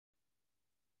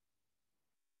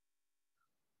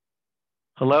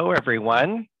Hello,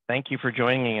 everyone. Thank you for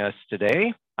joining us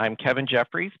today. I'm Kevin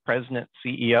Jeffries, President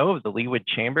CEO of the Leawood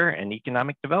Chamber and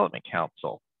Economic Development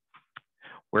Council.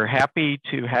 We're happy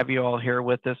to have you all here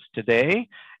with us today,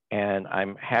 and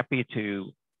I'm happy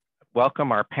to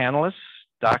welcome our panelists,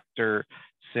 Dr.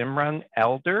 Simran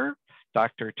Elder,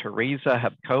 Dr. Tereza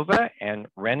Hubkova, and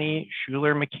Rennie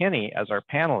Shuler-McKinney as our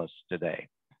panelists today.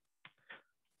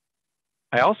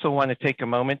 I also want to take a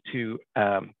moment to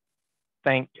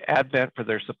thank Advent for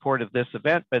their support of this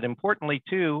event, but importantly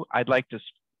too, I'd like to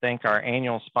thank our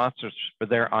annual sponsors for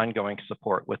their ongoing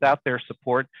support. Without their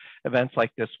support, events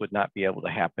like this would not be able to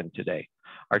happen today.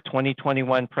 Our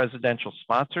 2021 presidential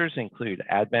sponsors include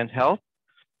AdventHealth,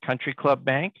 Country Club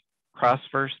Bank,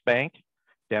 CrossFirst Bank,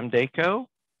 Demdeco,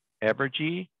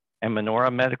 Evergy, and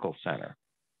Menorah Medical Center.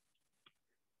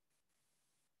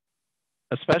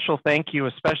 A special thank you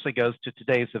especially goes to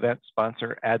today's event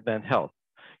sponsor, AdventHealth.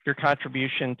 Your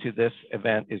contribution to this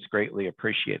event is greatly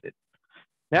appreciated.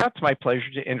 Now it's my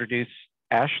pleasure to introduce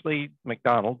Ashley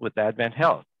McDonald with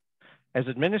AdventHealth. As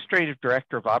Administrative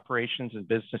Director of Operations and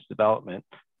Business Development,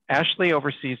 Ashley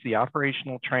oversees the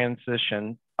operational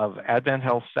transition of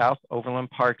AdventHealth South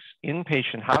Overland Park's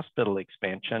inpatient hospital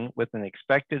expansion with an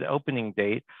expected opening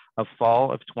date of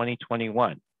fall of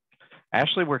 2021.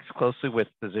 Ashley works closely with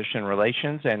physician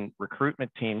relations and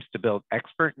recruitment teams to build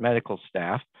expert medical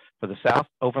staff for the South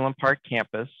Overland Park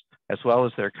campus, as well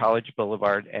as their College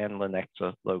Boulevard and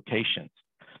Lenexa locations.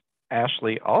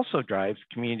 Ashley also drives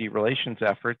community relations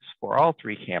efforts for all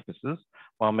three campuses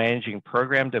while managing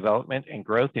program development and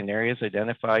growth in areas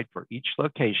identified for each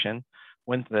location,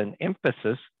 with an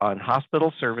emphasis on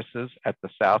hospital services at the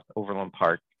South Overland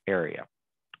Park area.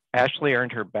 Ashley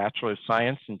earned her Bachelor of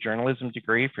Science in Journalism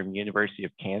degree from University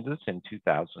of Kansas in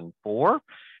 2004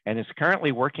 and is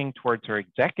currently working towards her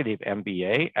Executive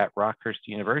MBA at Rockhurst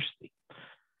University.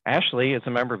 Ashley is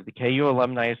a member of the KU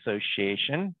Alumni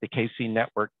Association, the KC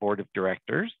Network Board of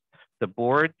Directors, the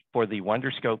board for the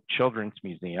Wonderscope Children's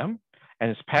Museum,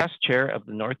 and is past chair of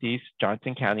the Northeast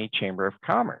Johnson County Chamber of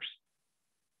Commerce.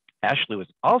 Ashley was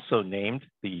also named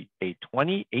a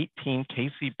 2018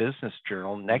 KC Business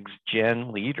Journal Next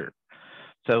Gen Leader.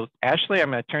 So Ashley,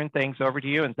 I'm going to turn things over to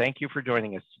you, and thank you for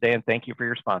joining us today, and thank you for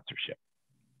your sponsorship.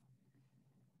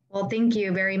 Well, thank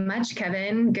you very much,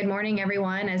 Kevin. Good morning,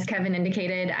 everyone. As Kevin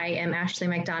indicated, I am Ashley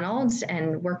McDonald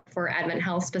and work for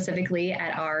AdventHealth specifically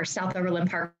at our South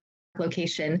Overland Park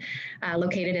location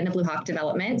located in the Blue Hawk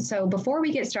development. So before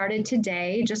we get started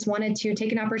today, just wanted to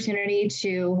take an opportunity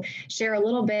to share a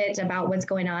little bit about what's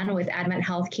going on with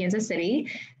AdventHealth Kansas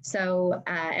City. So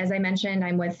as I mentioned,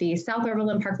 I'm with the South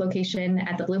Overland Park location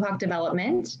at the Blue Hawk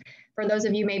development. For those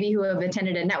of you maybe who have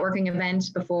attended a networking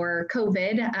event before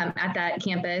COVID at that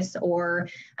campus, or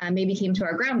maybe came to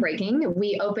our groundbreaking,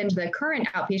 we opened the current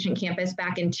outpatient campus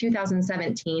back in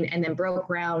 2017 and then broke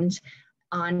ground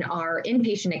on our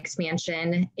inpatient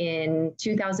expansion in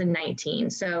 2019.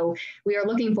 So we are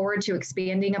looking forward to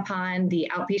expanding upon the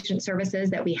outpatient services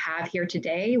that we have here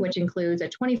today, which includes a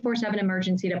 24/7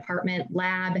 emergency department,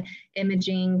 lab,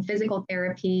 imaging, physical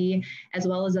therapy, as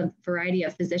well as a variety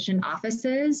of physician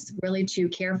offices, really to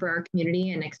care for our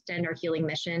community and extend our healing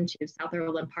mission to South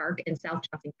Overland Park and South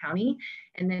Johnson County.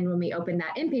 And then when we open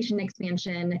that inpatient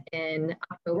expansion in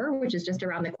October, which is just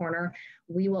around the corner,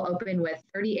 we will open with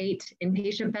 38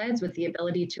 inpatient beds with the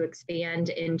ability to expand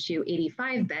into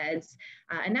 85 beds.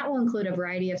 And that will include a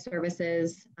variety of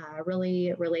services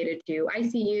really related to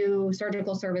ICU,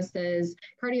 surgical services,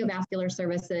 cardiovascular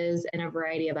services, and a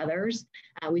variety of others.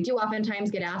 We do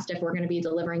oftentimes get asked if we're going to be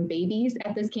delivering babies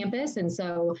at this campus. And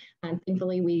so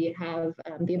thankfully we have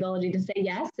the ability to say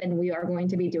yes, and we are going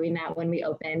to be doing that when we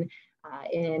open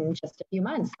in just a few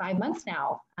months, 5 months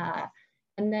now.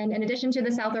 And then in addition to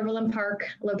the South Overland Park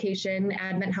location,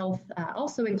 AdventHealth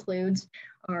also includes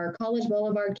our College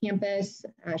Boulevard campus,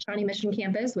 Shawnee Mission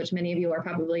campus, which many of you are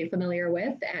probably familiar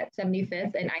with at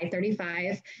 75th and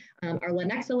I-35, our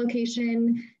Lenexa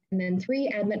location, and then 3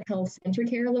 AdventHealth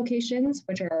CentraCare locations,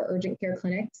 which are our urgent care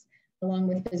clinics, along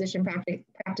with physician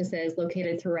practices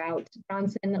located throughout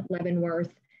Johnson,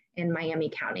 Leavenworth, and Miami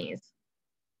counties.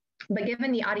 But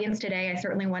given the audience today, I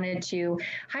certainly wanted to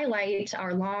highlight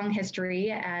our long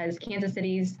history as Kansas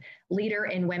City's leader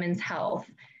in women's health.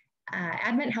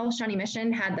 AdventHealth Shawnee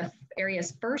Mission had the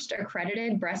area's first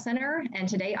accredited breast center, and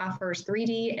today offers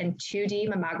 3D and 2D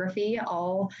mammography at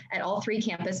all 3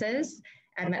 campuses.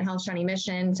 AdventHealth Shawnee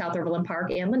Mission, South Overland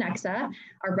Park, and Lenexa.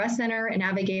 Our breast center and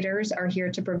navigators are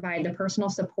here to provide the personal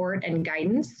support and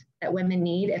guidance that women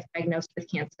need if diagnosed with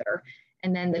cancer.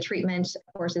 And then the treatment,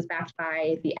 of course, is backed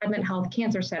by the AdventHealth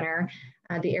Cancer Center,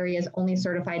 the area's only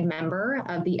certified member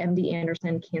of the MD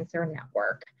Anderson Cancer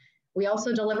Network. We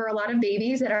also deliver a lot of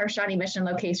babies at our Shawnee Mission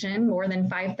location, more than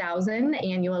 5,000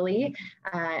 annually.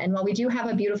 And while we do have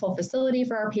a beautiful facility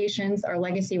for our patients, our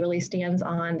legacy really stands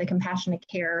on the compassionate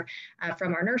care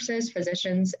from our nurses,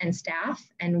 physicians, and staff.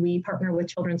 And we partner with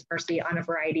Children's Mercy on a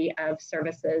variety of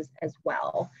services as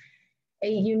well. A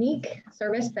unique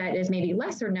service that is maybe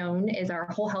lesser known is our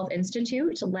Whole Health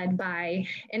Institute, led by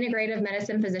integrative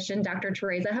medicine physician, Dr.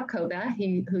 Tereza Hubkova,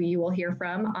 who you will hear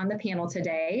from on the panel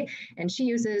today. And she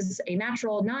uses a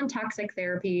natural, non-toxic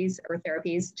therapies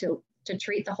to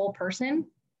treat the whole person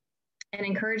and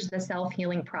encourage the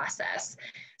self-healing process.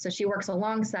 So she works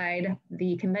alongside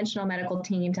the conventional medical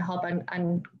team to help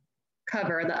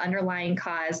uncover the underlying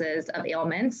causes of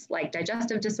ailments like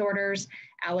digestive disorders,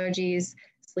 allergies,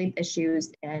 sleep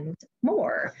issues, and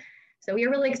more. So we are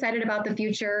really excited about the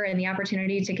future and the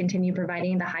opportunity to continue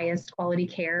providing the highest quality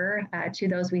care to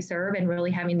those we serve, and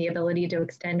really having the ability to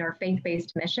extend our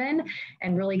faith-based mission.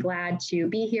 And really glad to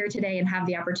be here today and have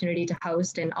the opportunity to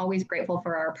host, and always grateful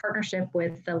for our partnership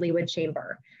with the Leawood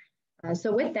Chamber.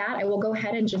 So with that, I will go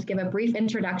ahead and just give a brief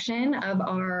introduction of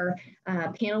our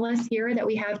panelists here that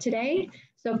we have today.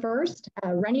 So first,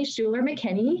 Rennie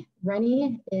Shuler-McKinney.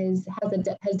 Rennie has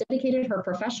dedicated her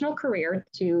professional career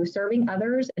to serving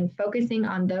others and focusing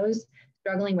on those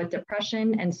struggling with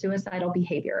depression and suicidal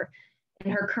behavior.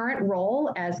 In her current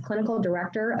role as Clinical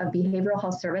Director of Behavioral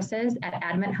Health Services at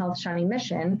AdventHealth Shawnee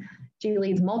Mission, she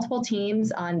leads multiple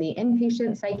teams on the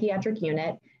inpatient psychiatric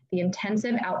unit, the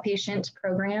intensive outpatient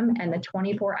program, and the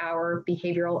 24-hour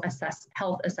behavioral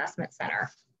health assessment center.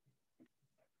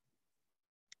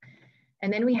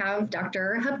 And then we have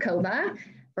Dr. Hubkova.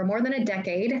 For more than a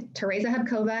decade, Tereza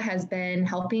Hubkova has been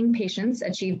helping patients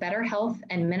achieve better health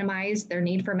and minimize their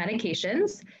need for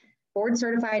medications. Board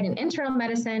certified in internal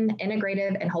medicine,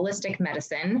 integrative, and holistic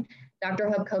medicine, Dr.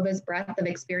 Hubkova's breadth of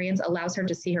experience allows her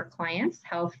to see her clients'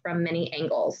 health from many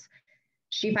angles.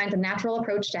 She finds a natural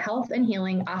approach to health and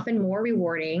healing often more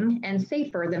rewarding and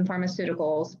safer than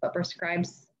pharmaceuticals, but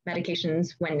prescribes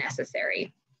medications when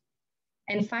necessary.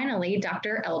 And finally,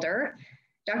 Dr. Elder.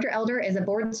 Dr. Elder is a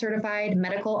board-certified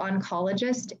medical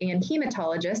oncologist and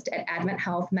hematologist at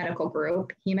AdventHealth Medical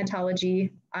Group,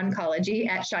 Hematology, Oncology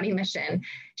at Shawnee Mission.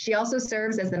 She also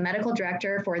serves as the medical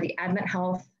director for the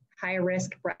AdventHealth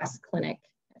High-Risk Breast Clinic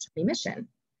at Shawnee Mission.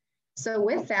 So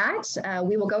with that,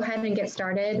 we will go ahead and get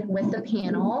started with the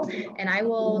panel, and I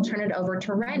will turn it over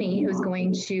to Rennie, who's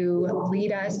going to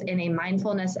lead us in a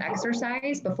mindfulness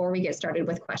exercise before we get started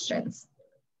with questions.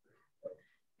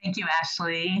 Thank you,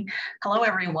 Ashley. Hello,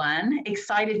 everyone.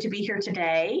 Excited to be here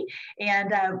today,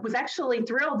 and was actually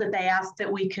thrilled that they asked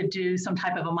that we could do some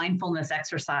type of a mindfulness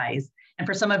exercise. And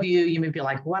for some of you, you may be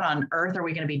like, what on earth are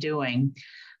we going to be doing?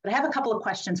 But I have a couple of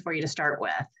questions for you to start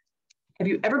with. Have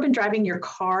you ever been driving your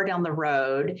car down the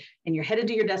road and you're headed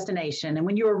to your destination, and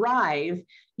when you arrive,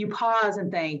 you pause and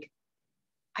think,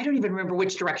 I don't even remember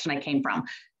which direction I came from,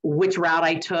 which route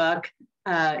I took.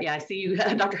 Yeah, I see you,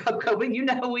 Dr. Hubkova, you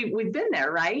know we've been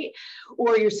there, right?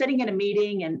 Or you're sitting in a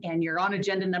meeting and you're on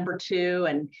agenda number 2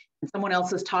 and someone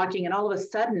else is talking, and all of a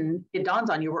sudden it dawns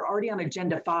on you, we're already on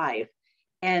agenda 5,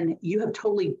 and you have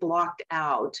totally blocked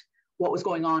out what was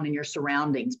going on in your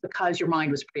surroundings because your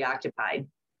mind was preoccupied.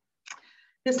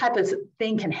 This type of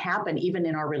thing can happen even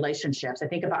in our relationships. I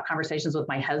think about conversations with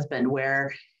my husband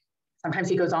where sometimes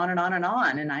he goes on and on and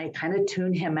on, and I kind of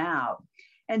tune him out.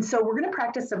 And so we're going to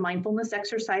practice a mindfulness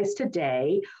exercise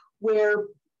today where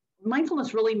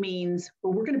mindfulness really means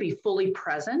we're going to be fully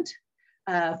present,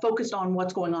 focused on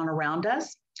what's going on around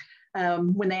us.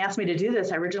 When they asked me to do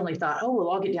this, I originally thought, oh, we'll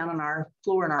all get down on our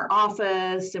floor in our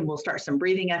office and we'll start some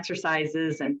breathing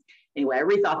exercises. And anyway, I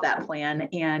rethought that plan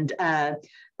and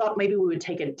thought maybe we would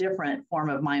take a different form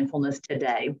of mindfulness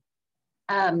today.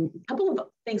 A couple of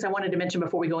things I wanted to mention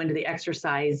before we go into the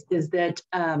exercise is that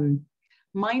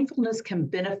mindfulness can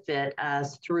benefit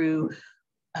us through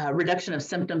reduction of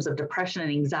symptoms of depression and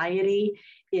anxiety.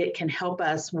 It can help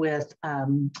us with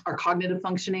our cognitive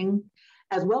functioning,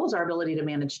 as well as our ability to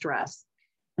manage stress.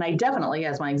 And I definitely,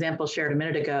 as my example shared a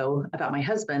minute ago about my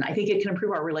husband, I think it can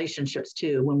improve our relationships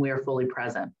too when we are fully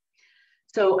present.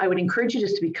 So I would encourage you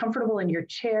just to be comfortable in your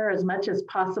chair as much as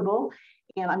possible.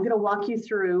 And I'm going to walk you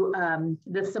through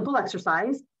this simple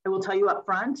exercise. I will tell you up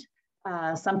front,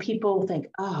 some people think,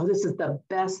 oh, this is the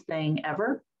best thing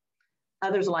ever.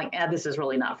 Others are like, this is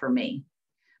really not for me.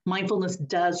 Mindfulness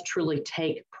does truly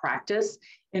take practice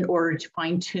in order to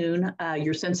fine-tune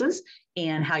your senses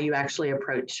and how you actually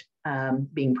approach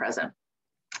being present.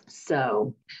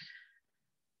 So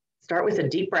start with a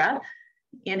deep breath.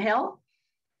 Inhale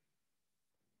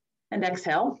and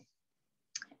exhale.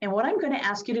 And what I'm going to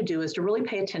ask you to do is to really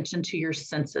pay attention to your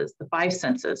senses, the 5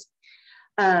 senses.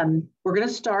 We're going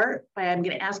to start by, I'm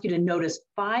going to ask you to notice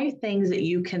 5 things that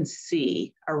you can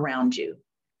see around you.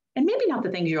 And maybe not the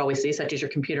things you always see, such as your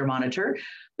computer monitor,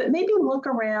 but maybe look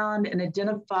around and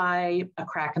identify a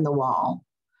crack in the wall,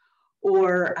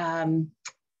 or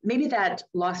maybe that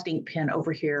lost ink pen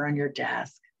over here on your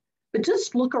desk. But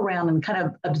just look around and kind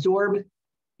of absorb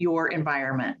your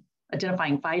environment,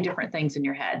 identifying 5 different things in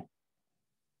your head.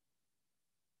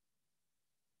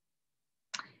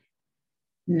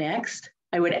 Next,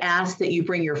 I would ask that you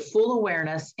bring your full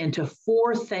awareness into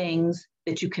 4 things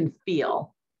that you can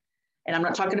feel. And I'm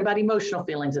not talking about emotional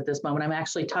feelings at this moment. I'm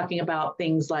actually talking about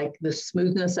things like the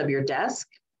smoothness of your desk,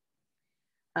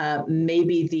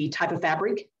 maybe the type of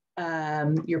fabric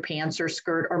your pants or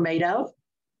skirt are made of.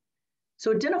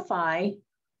 So identify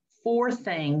 4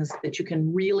 things that you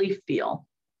can really feel.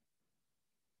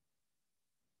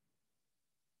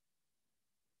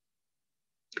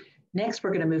 Next, we're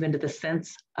going to move into the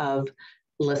sense of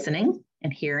listening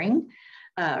and hearing,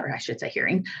 or I should say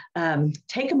hearing.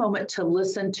 Take a moment to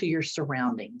listen to your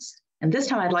surroundings. And this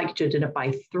time I'd like you to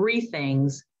identify 3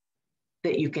 things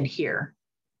that you can hear.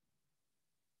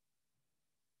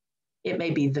 It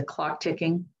may be the clock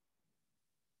ticking,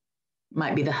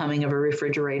 might be the humming of a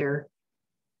refrigerator.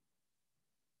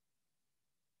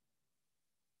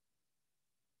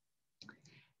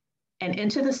 And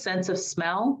into the sense of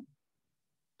smell,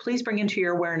 please bring into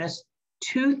your awareness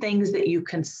 2 things that you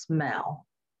can smell.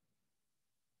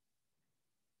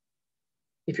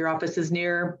 If your office is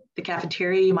near the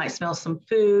cafeteria, you might smell some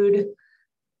food,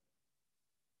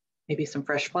 maybe some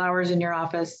fresh flowers in your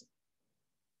office.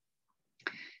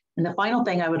 And the final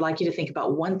thing, I would like you to think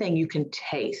about 1 thing you can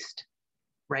taste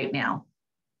right now.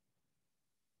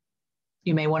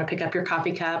 You may want to pick up your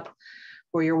coffee cup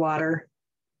or your water.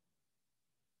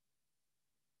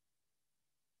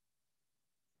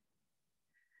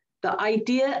 The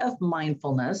idea of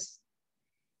mindfulness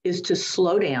is to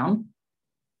slow down,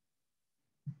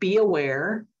 be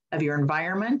aware of your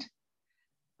environment,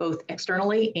 both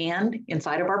externally and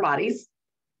inside of our bodies.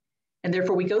 And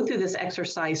therefore, we go through this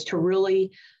exercise to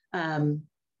really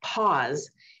pause.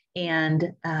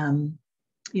 And,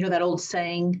 you know, that old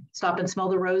saying, stop and smell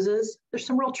the roses, there's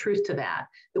some real truth to that,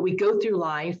 that we go through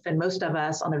life, and most of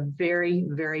us on a very,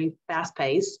 very fast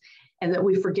pace, and that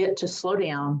we forget to slow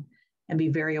down and be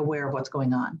very aware of what's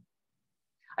going on.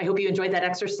 I hope you enjoyed that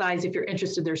exercise. If you're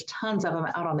interested, there's tons of them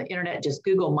out on the internet. Just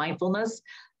Google mindfulness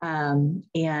and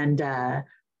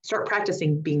start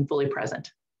practicing being fully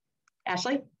present.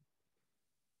 Ashley?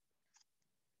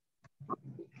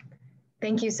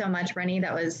 Thank you so much, Rennie.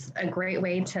 That was a great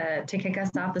way to kick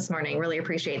us off this morning. Really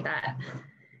appreciate that.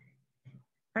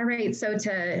 All right, so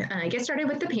to get started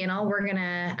with the panel, we're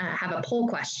gonna have a poll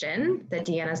question that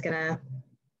Deanna's gonna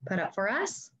put up for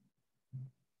us.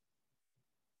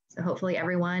 So hopefully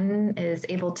everyone is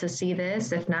able to see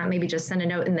this. If not, maybe just send a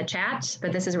note in the chat,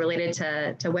 but this is related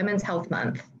to Women's Health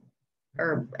Month,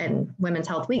 and Women's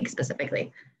Health Week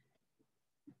specifically.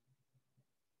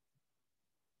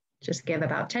 Just give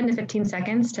about 10 to 15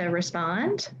 seconds to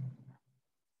respond.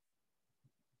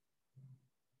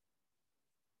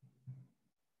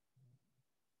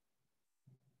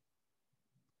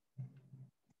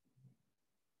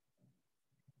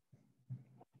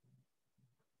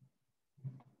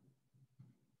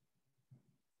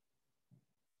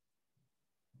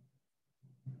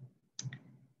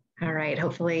 All right,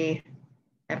 hopefully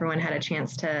everyone had a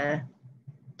chance to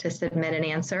submit an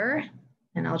answer,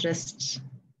 and I'll just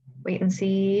wait and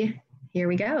see. Here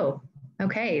we go.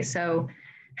 Okay, so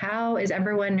how is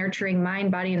everyone nurturing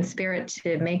mind, body, and spirit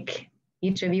to make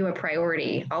each of you a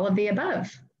priority? All of the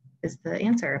above is the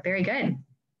answer. Very good.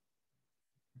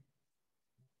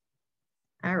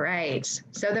 All right,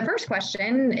 so the first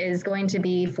question is going to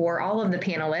be for all of the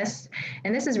panelists,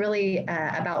 and this is really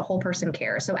about whole person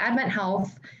care. So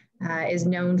AdventHealth is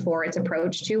known for its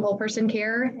approach to whole person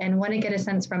care, and want to get a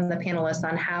sense from the panelists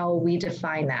on how we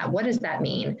define that. What does that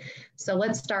mean? So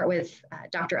let's start with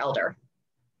Dr. Elder.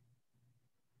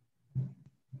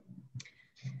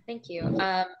 Thank you.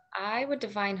 I would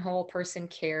define whole person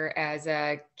care as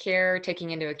a care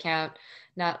taking into account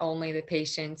not only the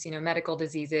patient's, medical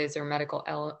diseases or medical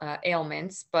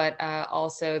ailments, but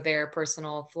also their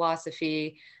personal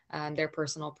philosophy, their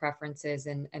personal preferences,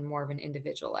 and more of an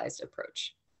individualized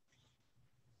approach.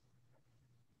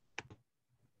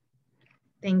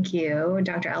 Thank you,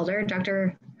 Dr. Elder.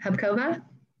 Dr. Hubkova?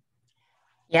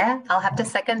 Yeah, I'll have to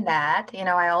second that.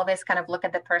 I always kind of look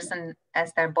at the person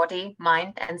as their body,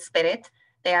 mind, and spirit.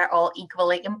 They are all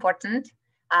equally important.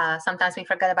 Sometimes we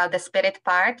forget about the spirit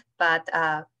part, but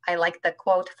I like the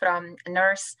quote from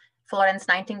nurse Florence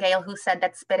Nightingale, who said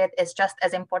that spirit is just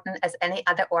as important as any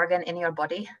other organ in your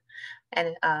body,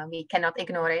 and we cannot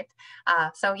ignore it.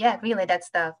 So yeah, really, that's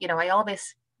the, I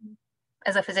always,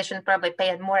 as a physician, probably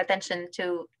pay more attention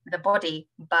to the body,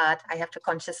 but I have to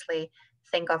consciously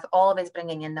think of always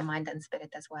bringing in the mind and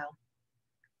spirit as well.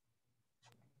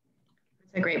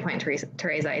 It's a great point,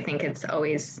 Tereza. I think it's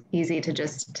always easy to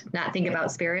just not think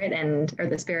about spirit or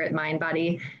the spirit, mind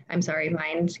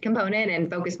component, and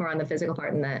focus more on the physical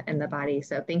part in the body.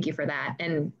 So thank you for that.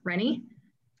 And Rennie?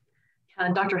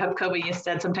 Dr. Hubkova, you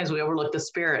said sometimes we overlook the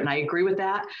spirit, and I agree with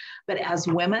that. But as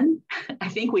women, I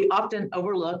think we often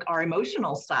overlook our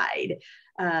emotional side,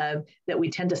 that we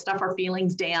tend to stuff our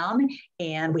feelings down,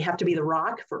 and we have to be the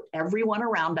rock for everyone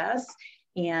around us.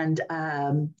 And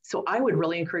so I would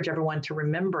really encourage everyone to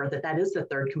remember that that is the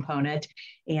third component.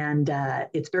 And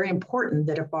it's very important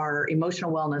that if our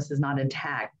emotional wellness is not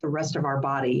intact, the rest of our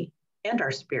body and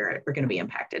our spirit are going to be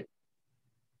impacted.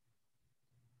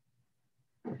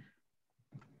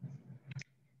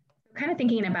 Kind of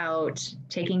thinking about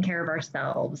taking care of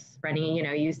ourselves, Rennie,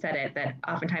 you said it, that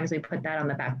oftentimes we put that on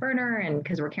the back burner and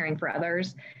because we're caring for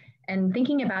others. And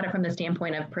thinking about it from the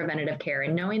standpoint of preventative care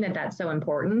and knowing that that's so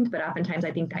important, but oftentimes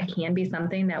I think that can be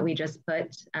something that we just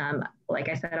put, like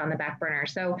I said, on the back burner.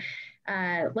 So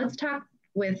let's talk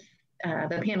with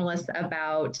the panelists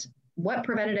about what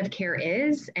preventative care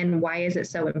is and why is it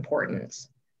so important.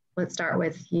 Let's start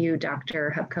with you,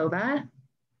 Dr. Hubkova.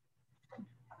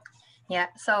 Yeah,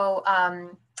 so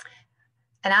an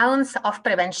ounce of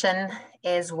prevention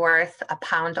is worth a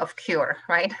pound of cure,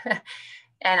 right?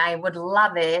 And I would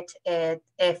love it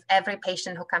if every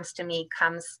patient who comes to me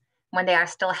comes when they are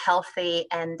still healthy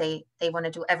and they want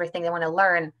to do everything, they want to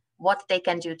learn what they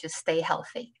can do to stay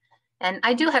healthy. And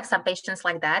I do have some patients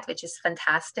like that, which is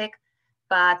fantastic.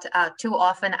 But too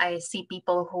often I see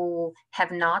people who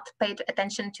have not paid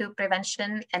attention to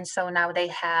prevention. And so now they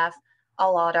have a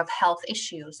lot of health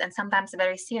issues and sometimes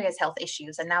very serious health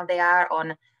issues. And now they are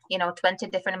on, 20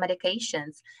 different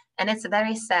medications. And it's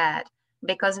very sad,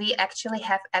 because we actually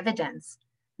have evidence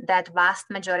that vast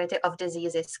majority of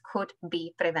diseases could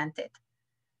be prevented.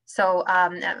 So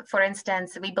for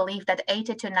instance, we believe that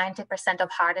 80 to 90% of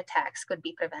heart attacks could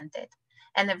be prevented.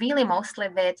 And really mostly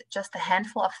with just a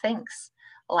handful of things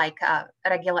like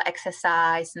regular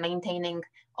exercise, maintaining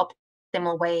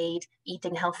optimal weight,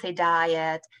 eating healthy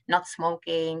diet, not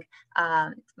smoking,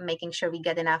 making sure we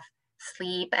get enough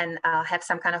sleep and have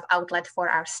some kind of outlet for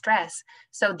our stress.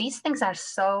 So these things are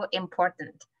so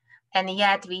important. And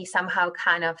yet we somehow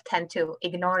kind of tend to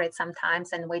ignore it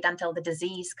sometimes and wait until the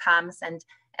disease comes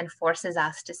and forces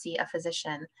us to see a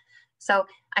physician. So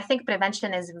I think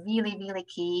prevention is really, really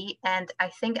key. And I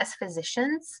think as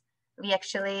physicians, we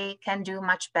actually can do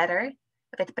much better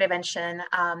with prevention.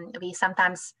 We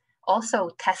sometimes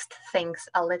also test things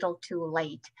a little too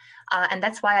late. And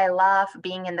that's why I love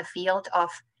being in the field of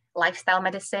lifestyle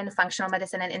medicine, functional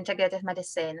medicine, and integrative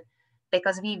medicine,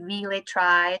 because we really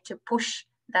try to push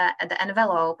the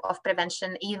envelope of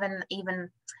prevention even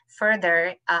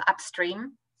further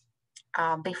upstream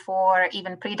before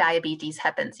even pre-diabetes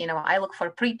happens. I look for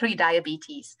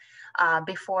pre-diabetes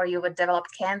before you would develop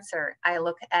cancer. I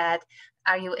look at,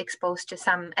 are you exposed to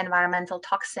some environmental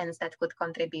toxins that could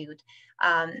contribute?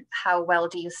 How well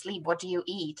do you sleep? What do you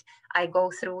eat? I go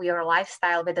through your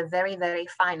lifestyle with a very, very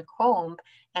fine comb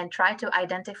and try to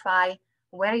identify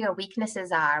where your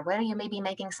weaknesses are, where you may be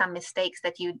making some mistakes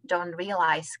that you don't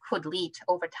realize could lead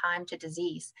over time to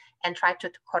disease, and try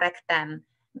to correct them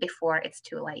before it's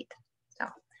too late. So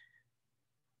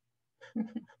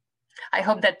I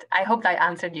hope that I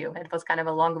answered you. It was kind of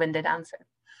a long-winded answer.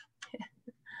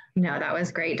 No, that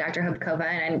was great, Dr. Hubkova,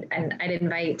 and I'd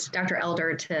invite Dr.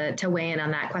 Elder to weigh in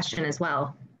on that question as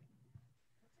well.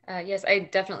 Yes, I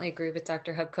definitely agree with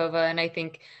Dr. Hubkova, and I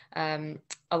think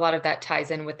a lot of that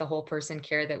ties in with the whole person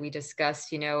care that we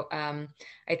discussed. I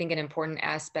think an important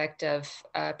aspect of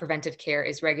preventive care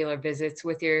is regular visits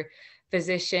with your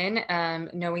physician,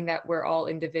 knowing that we're all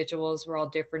individuals, we're all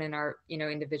different in our,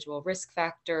 individual risk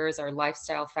factors, our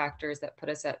lifestyle factors that put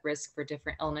us at risk for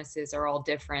different illnesses are all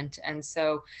different. And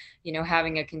so,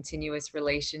 having a continuous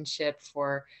relationship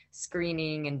for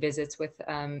screening and visits with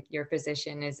your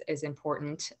physician is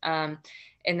important. And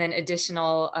then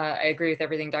I agree with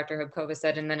everything Dr. Hubkova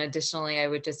said. And then additionally, I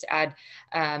would just add,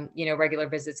 regular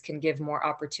visits can give more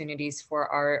opportunities for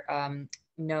our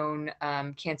known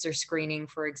cancer screening,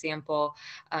 for example,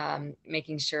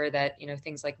 making sure that,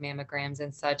 things like mammograms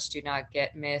and such do not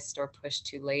get missed or pushed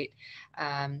too late.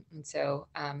 And so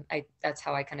that's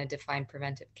how I kind of define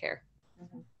preventive care.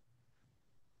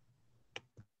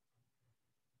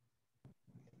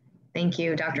 Thank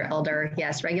you, Dr. Elder.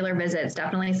 Yes, regular visits,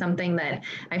 definitely something that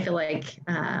I feel like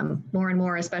more and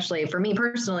more, especially for me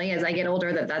personally, as I get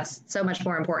older, that's so much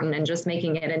more important, and just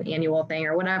making it an annual thing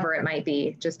or whatever it might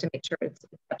be, just to make sure it's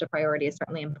kept a priority is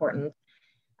certainly important.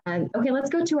 Okay, let's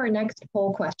go to our next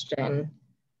poll question.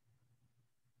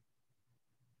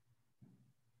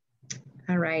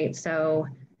 All right, so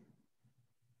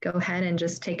go ahead and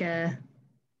just take a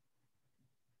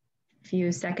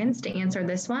few seconds to answer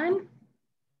this one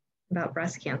about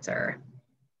breast cancer.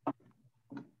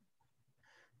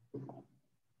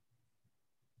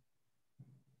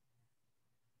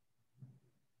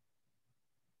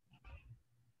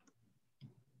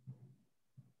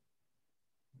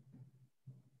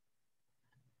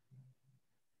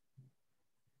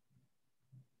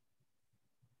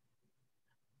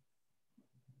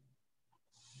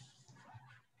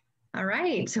 All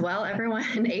right, well, everyone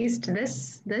aced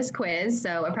this quiz.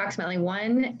 So approximately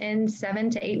 1 in 7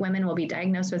 to 8 women will be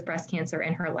diagnosed with breast cancer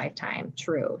in her lifetime.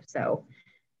 True. So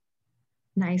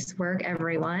nice work,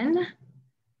 everyone.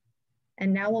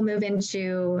 And now we'll move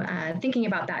into thinking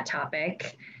about that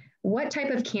topic. What type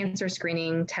of cancer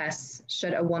screening tests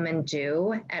should a woman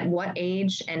do, at what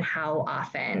age, and how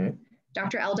often?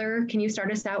 Dr. Elder, can you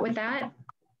start us out with that?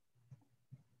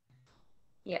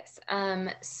 Yes.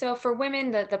 So for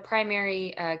women, the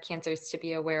primary cancers to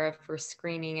be aware of for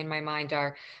screening in my mind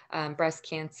are breast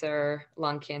cancer,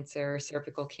 lung cancer,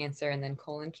 cervical cancer, and then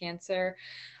colon cancer.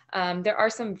 There are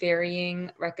some varying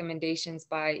recommendations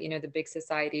by, the big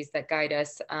societies that guide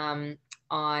us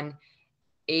on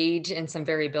age and some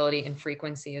variability in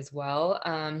frequency as well.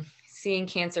 Seeing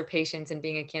cancer patients and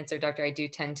being a cancer doctor, I do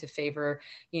tend to favor,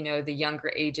 the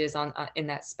younger ages on in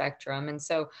that spectrum. And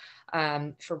so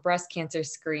for breast cancer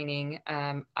screening,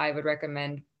 I would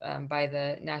recommend by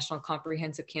the National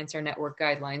Comprehensive Cancer Network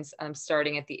guidelines,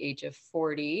 starting at the age of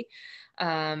 40,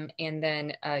 and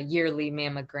then yearly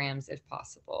mammograms if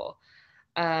possible.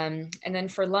 And then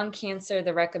for lung cancer,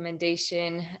 the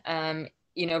recommendation,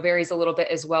 varies a little bit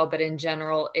as well, but in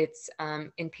general, it's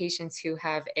in patients who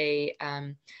have a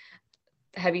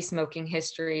heavy smoking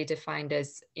history, defined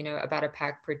as, about a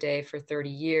pack per day for 30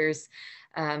 years,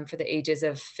 for the ages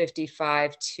of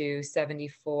 55 to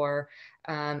 74.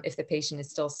 If the patient is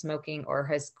still smoking or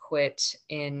has quit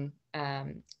in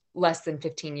less than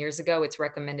 15 years ago, it's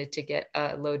recommended to get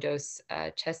a low dose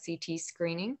chest CT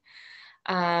screening.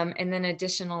 And then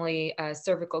additionally,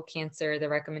 cervical cancer, the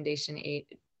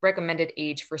recommended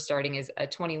age for starting is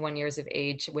 21 years of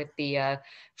age, with the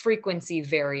frequency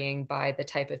varying by the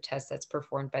type of test that's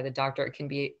performed by the doctor. It can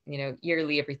be,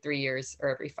 yearly, every 3 years, or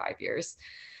every 5 years.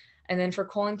 And then for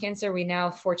colon cancer, we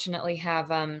now fortunately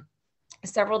have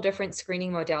several different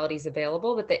screening modalities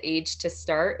available, but the age to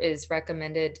start is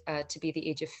recommended to be the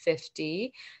age of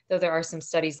 50, though there are some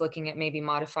studies looking at maybe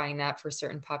modifying that for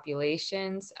certain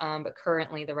populations, but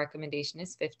currently the recommendation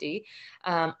is 50.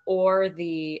 Or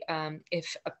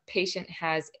if a patient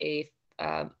has a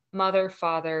mother,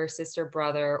 father, sister,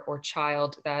 brother, or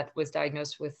child that was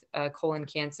diagnosed with colon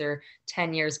cancer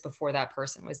 10 years before that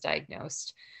person was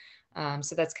diagnosed.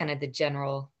 So that's kind of the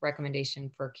general recommendation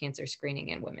for cancer screening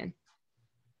in women.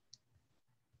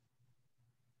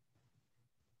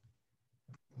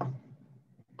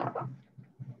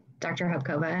 Dr.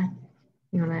 Hubkova,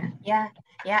 you want to? Yeah,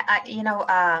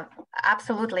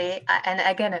 absolutely. And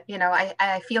again,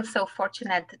 I feel so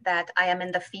fortunate that I am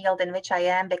in the field in which I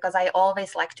am, because I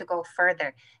always like to go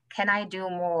further. Can I do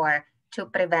more to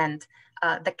prevent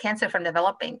the cancer from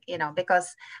developing?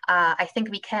 Because I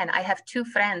think we can. I have 2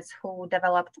 friends who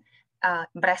developed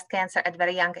breast cancer at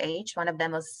very young age. One of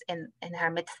them was in her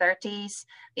mid-30s.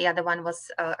 The other one was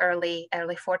early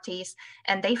 40s.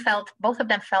 And both of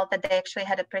them felt that they actually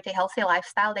had a pretty healthy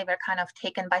lifestyle. They were kind of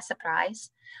taken by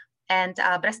surprise. And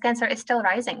breast cancer is still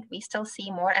rising. We still see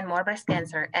more and more breast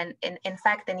cancer. And in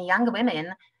fact, in young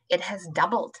women, it has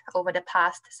doubled over the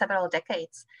past several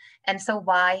decades. And so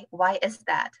why is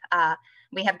that?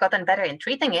 We have gotten better in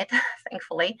treating it,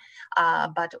 thankfully,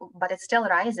 but it's still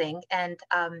rising. And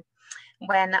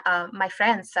when my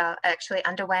friends actually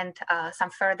underwent some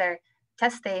further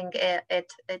testing,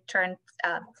 it turned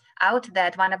out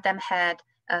that one of them had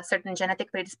certain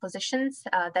genetic predispositions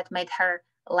that made her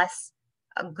less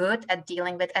good at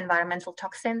dealing with environmental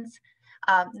toxins.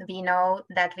 We know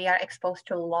that we are exposed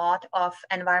to a lot of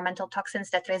environmental toxins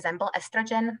that resemble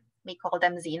estrogen. We call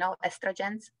them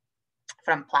xenoestrogens.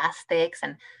 from plastics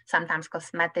and sometimes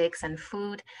cosmetics and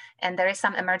food. And there is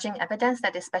some emerging evidence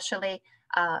that especially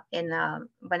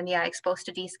when we are exposed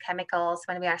to these chemicals,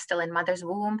 when we are still in mother's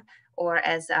womb or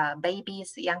as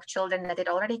babies, young children, that it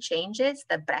already changes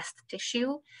the breast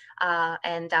tissue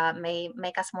and may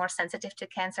make us more sensitive to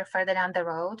cancer further down the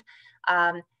road.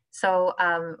 So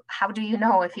how do you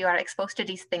know if you are exposed to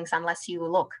these things unless you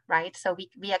look, right? So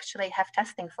we actually have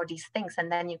testing for these things, and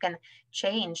then you can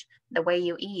change the way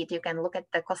you eat. You can look at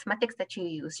the cosmetics that you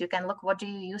use. You can look, what do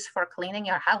you use for cleaning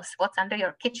your house? What's under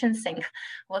your kitchen sink?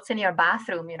 What's in your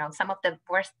bathroom? You know, some of the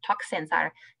worst toxins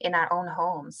are in our own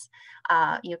homes.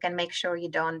 You can make sure you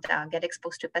don't get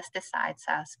exposed to pesticides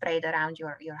sprayed around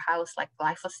your house like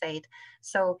glyphosate.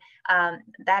 So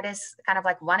that is kind of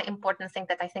like one important thing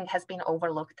that I think has been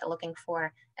overlooked, looking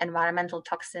for environmental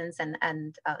toxins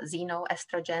and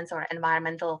xenoestrogens or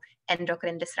environmental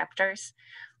endocrine disruptors.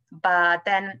 But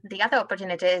then the other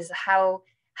opportunity is how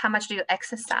much do you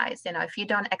exercise? You know, if you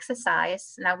don't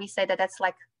exercise, now we say that that's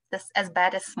like this as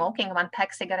bad as smoking 1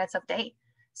 pack cigarettes a day.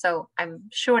 So I'm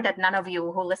sure that none of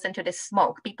you who listen to this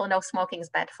smoke. People know smoking is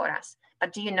bad for us.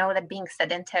 But do you know that being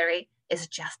sedentary is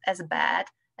just as bad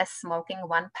as smoking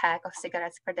 1 pack of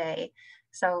cigarettes per day?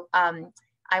 So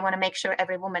I want to make sure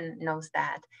every woman knows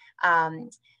that.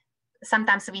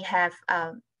 Sometimes we have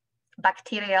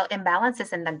bacterial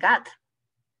imbalances in the gut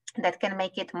that can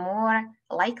make it more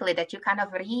likely that you kind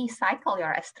of recycle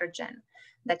your estrogen,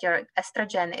 that your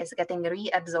estrogen is getting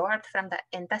reabsorbed from the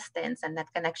intestines, and that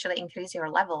can actually increase your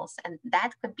levels. And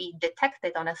that could be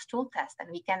detected on a stool test, and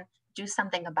we can do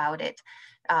something about it.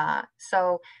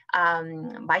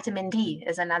 Vitamin D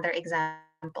is another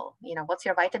example. You know, what's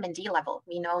your vitamin D level?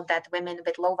 We know that women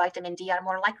with low vitamin D are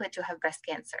more likely to have breast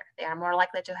cancer. They are more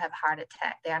likely to have heart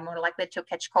attack. They are more likely to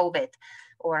catch COVID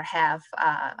or have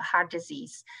heart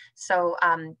disease. So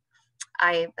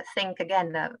I think,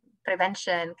 again, the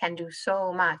prevention can do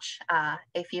so much.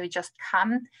 If you just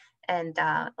come and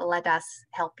let us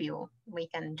help you, we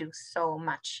can do so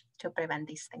much to prevent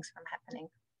these things from happening.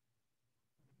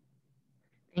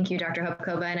 Thank you, Dr.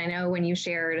 Hubkova. And I know when you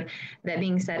shared that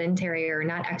being sedentary or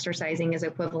not exercising is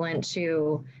equivalent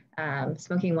to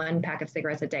smoking 1 pack of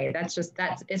cigarettes a day. That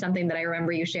is something that I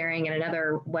remember you sharing in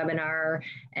another webinar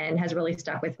and has really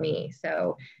stuck with me.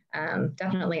 So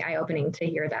definitely eye-opening to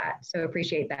hear that. So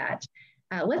appreciate that.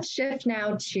 Let's shift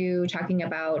now to talking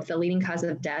about the leading cause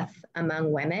of death among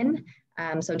women.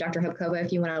 So Dr. Hubkova,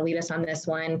 if you want to lead us on this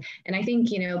one. And I think,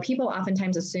 you know, people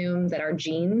oftentimes assume that our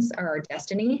genes are our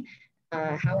destiny.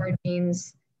 How our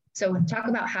genes, so talk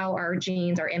about how our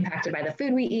genes are impacted by the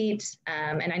food we eat.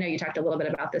 And I know you talked a little bit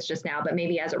about this just now, but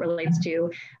maybe as it relates to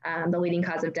the leading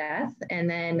cause of death, and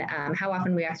then how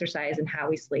often we exercise and how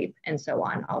we sleep and so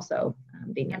on also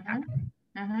being impacted.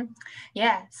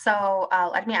 Yeah, so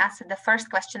let me answer. The first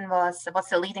question was, what's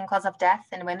the leading cause of death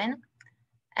in women?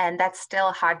 And that's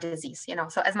still heart disease. You know,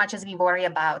 so as much as we worry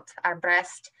about our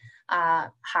breast,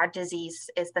 heart disease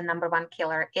is the #1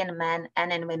 killer in men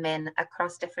and in women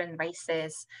across different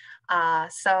races.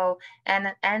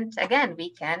 And again, we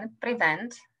can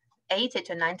prevent 80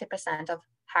 to 90% of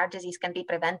heart disease can be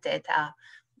prevented.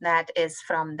 That is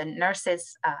from the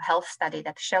nurses' health study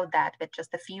that showed that with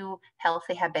just a few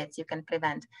healthy habits, you can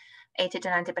prevent 80 to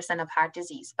 90% of heart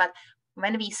disease. But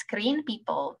when we screen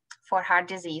people for heart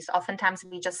disease, oftentimes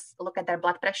we just look at their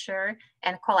blood pressure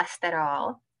and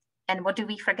cholesterol. And what do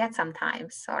we forget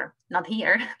sometimes, or not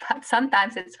here, but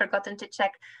sometimes it's forgotten to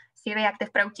check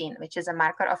C-reactive protein, which is a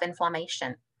marker of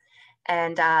inflammation.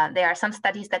 And there are some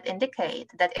studies that indicate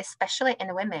that especially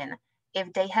in women,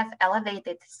 if they have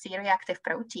elevated C-reactive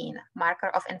protein, marker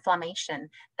of inflammation,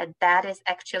 that is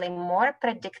actually more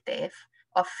predictive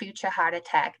of future heart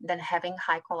attack than having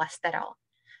high cholesterol.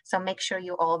 So make sure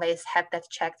you always have that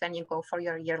checked when you go for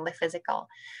your yearly physical.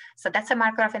 So that's a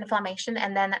marker of inflammation.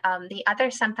 And then the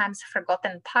other sometimes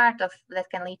forgotten part of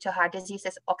that can lead to heart disease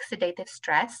is oxidative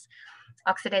stress.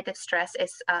 Oxidative stress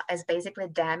is basically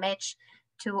damage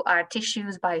to our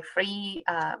tissues by free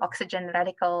oxygen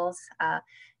radicals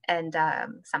and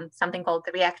something called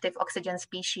the reactive oxygen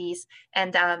species.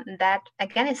 And that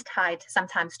again is tied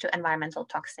sometimes to environmental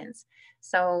toxins.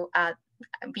 So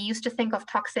we used to think of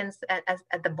toxins as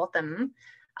at the bottom,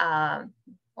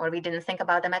 or we didn't think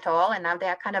about them at all. And now they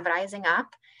are kind of rising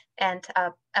up. And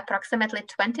approximately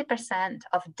 20%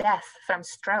 of death from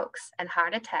strokes and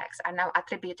heart attacks are now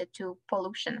attributed to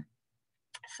pollution.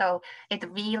 So it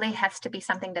really has to be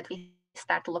something that we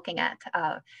start looking at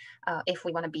if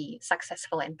we want to be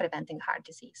successful in preventing heart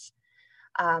disease.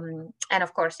 And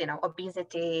of course, you know,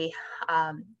 obesity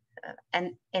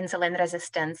and insulin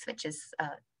resistance, which is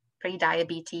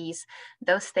pre-diabetes.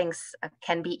 Those things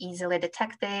can be easily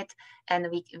detected, and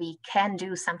we can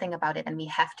do something about it, and we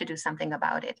have to do something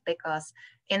about it, because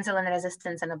insulin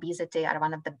resistance and obesity are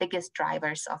one of the biggest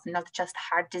drivers of not just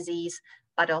heart disease,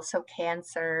 but also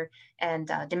cancer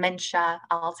and dementia,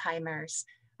 Alzheimer's.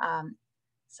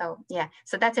 So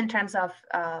that's in terms of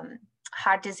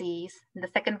heart disease. The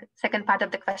second part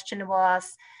of the question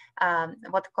was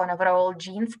what kind of role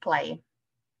genes play.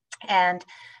 And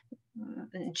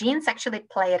genes actually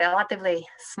play a relatively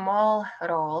small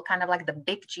role, kind of like the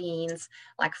big genes.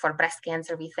 Like for breast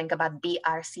cancer, we think about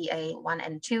BRCA1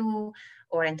 and 2,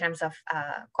 or in terms of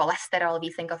cholesterol, we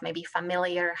think of maybe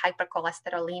familiar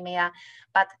hypercholesterolemia.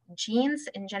 But genes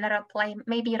in general play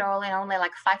maybe a role in only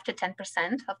like 5 to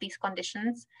 10% of these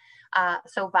conditions.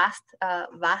 So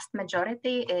vast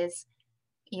majority is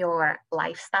your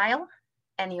lifestyle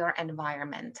and your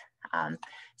environment.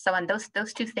 So on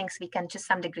those two things, we can to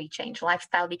some degree change.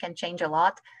 Lifestyle, we can change a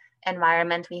lot.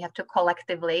 Environment, we have to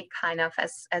collectively kind of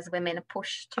as women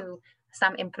push to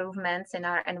some improvements in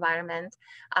our environment.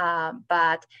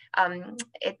 But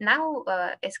it now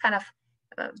is kind of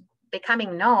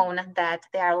becoming known that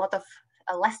there are a lot of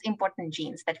less important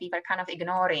genes that we were kind of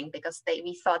ignoring because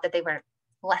we thought that they were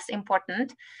less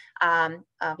important.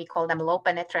 We call them low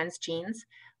penetrance genes.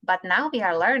 But now we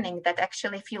are learning that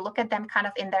actually, if you look at them kind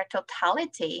of in their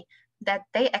totality, that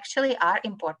they actually are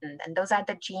important. And those are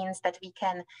the genes that we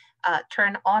can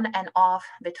turn on and off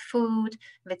with food,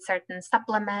 with certain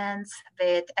supplements,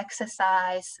 with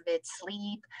exercise, with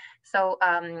sleep. So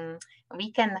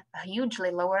we can hugely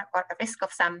lower our risk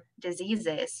of some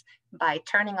diseases by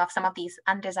turning off some of these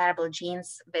undesirable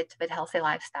genes with healthy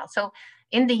lifestyle. So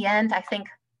in the end, I think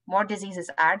more diseases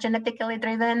are genetically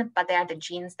driven, but they are the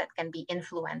genes that can be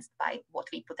influenced by what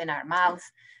we put in our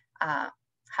mouths,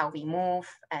 how we move,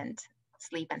 and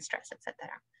sleep and stress, etc.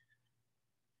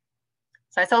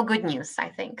 So it's all good news, I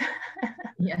think.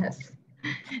 Yes.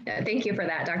 Thank you for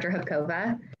that, Dr.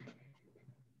 Hubkova.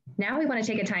 Now we want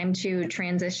to take a time to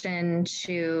transition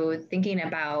to thinking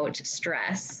about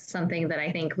stress, something that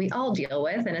I think we all deal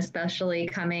with, and especially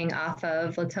coming off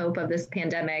of, let's hope, of this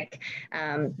pandemic,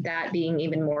 that being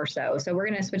even more so. So we're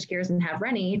going to switch gears and have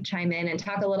Rennie chime in and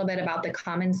talk a little bit about the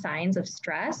common signs of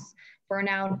stress,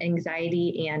 burnout,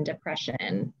 anxiety, and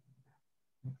depression.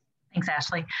 Thanks,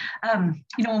 Ashley.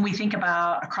 When we think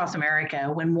about across America,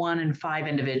 when 1 in 5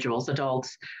 individuals,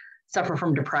 adults, suffer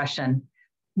from depression,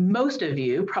 most of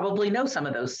you probably know some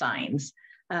of those signs.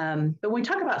 But when we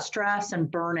talk about stress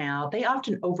and burnout, they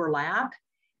often overlap.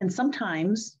 And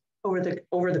sometimes over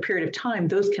the period of time,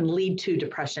 those can lead to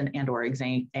depression and or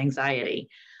anxiety.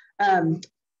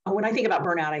 When I think about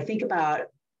burnout, I think about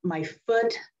my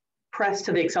foot pressed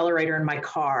to the accelerator in my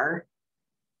car,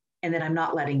 and then I'm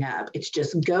not letting up. It's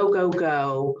just go, go,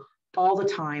 go all the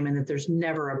time, and that there's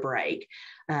never a break.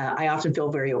 I often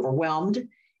feel very overwhelmed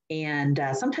and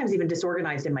sometimes even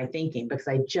disorganized in my thinking because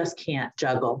I just can't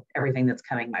juggle everything that's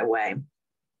coming my way.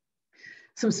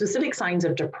 Some specific signs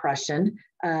of depression,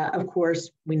 of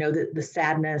course, we know that the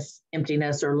sadness,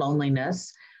 emptiness, or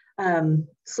loneliness,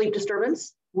 sleep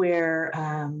disturbance, where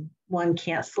one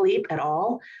can't sleep at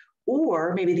all,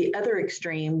 or maybe the other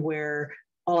extreme where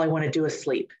all I want to do is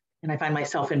sleep, and I find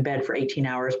myself in bed for 18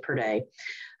 hours per day.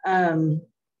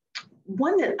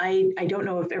 One that I don't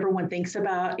know if everyone thinks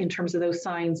about in terms of those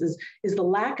signs is the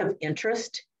lack of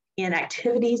interest in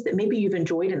activities that maybe you've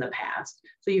enjoyed in the past.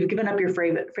 So you've given up your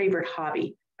favorite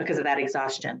hobby because of that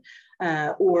exhaustion.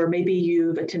 Or maybe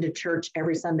you've attended church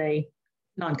every Sunday,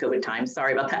 non-COVID times,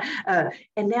 sorry about that.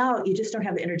 And now you just don't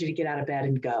have the energy to get out of bed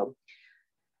and go.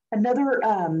 Another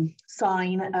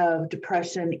sign of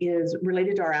depression is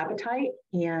related to our appetite,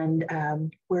 and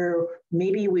where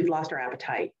maybe we've lost our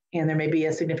appetite and there may be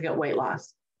a significant weight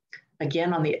loss.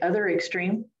 Again, on the other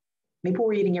extreme, maybe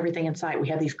we're eating everything in sight. We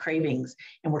have these cravings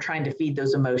and we're trying to feed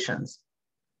those emotions.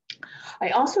 I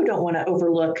also don't want to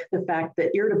overlook the fact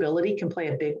that irritability can play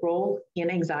a big role in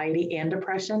anxiety and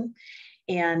depression,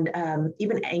 and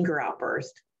even anger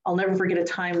outbursts. I'll never forget a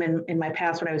time in my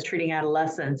past when I was treating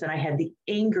adolescents and I had the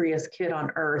angriest kid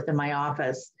on earth in my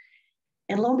office.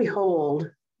 And lo and behold,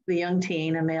 the young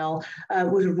teen, a male,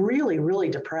 was really, really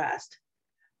depressed.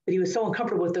 But he was so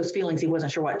uncomfortable with those feelings, he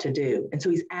wasn't sure what to do. And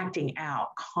so he's acting out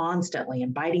constantly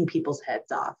and biting people's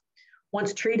heads off.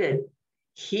 Once treated,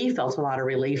 he felt a lot of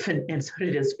relief, and so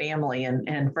did his family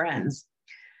and friends.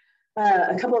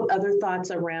 A couple of other thoughts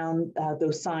around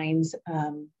those signs.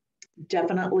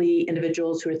 Definitely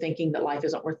individuals who are thinking that life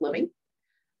isn't worth living.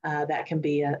 That can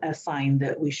be a sign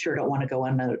that we sure don't want to go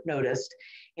unnoticed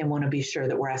and want to be sure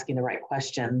that we're asking the right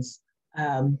questions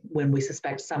when we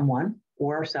suspect someone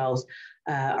or ourselves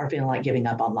are feeling like giving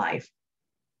up on life.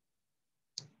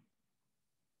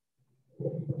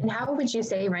 And how would you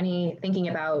say, Rennie, thinking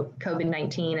about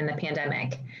COVID-19 and the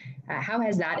pandemic, how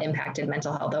has that impacted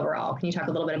mental health overall? Can you talk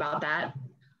a little bit about that?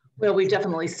 Well, we've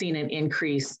definitely seen an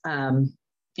increase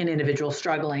in individuals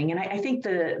struggling. And I think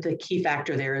the key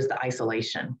factor there is the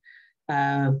isolation.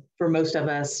 For most of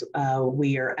us,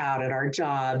 we are out at our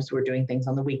jobs, we're doing things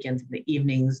on the weekends and the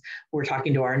evenings, we're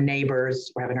talking to our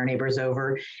neighbors, we're having our neighbors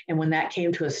over. And when that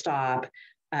came to a stop,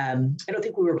 I don't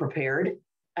think we were prepared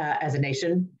as a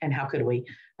nation, and how could we,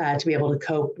 to be able to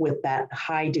cope with that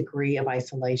high degree of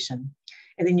isolation.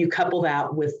 And then you couple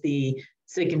that with the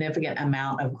significant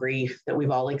amount of grief that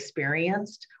we've all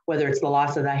experienced, whether it's the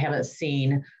loss that I haven't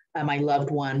seen my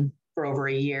loved one for over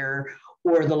a year,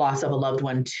 or the loss of a loved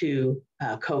one to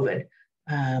COVID.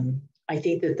 I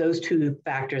think that those two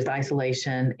factors, the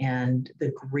isolation and the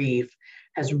grief,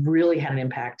 has really had an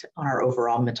impact on our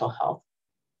overall mental health.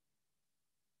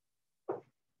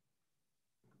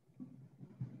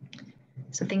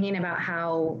 So thinking about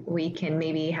how we can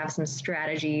maybe have some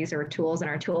strategies or tools in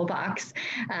our toolbox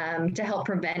to help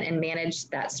prevent and manage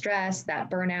that stress,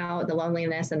 that burnout, the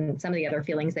loneliness, and some of the other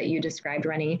feelings that you described,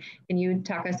 Rennie. Can you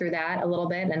talk us through that a little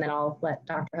bit? And then I'll let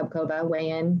Dr. Hubkova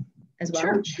weigh in as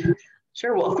well.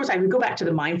 Sure. Well, of course, I would go back to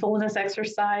the mindfulness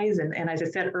exercise. And as I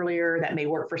said earlier, that may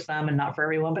work for some and not for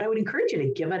everyone, but I would encourage you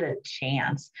to give it a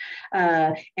chance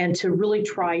and to really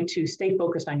try to stay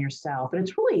focused on yourself. And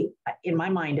it's really, in my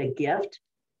mind, a gift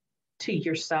to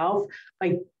yourself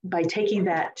by taking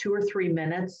that 2 or 3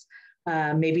 minutes,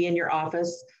 maybe in your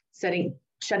office,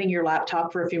 shutting your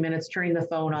laptop for a few minutes, turning the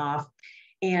phone off,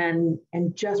 and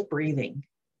just breathing.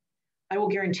 I will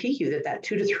guarantee you that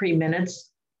 2 to 3 minutes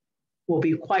will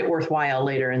be quite worthwhile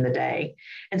later in the day.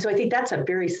 And so I think that's a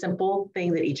very simple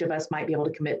thing that each of us might be able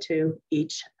to commit to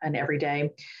each and every day.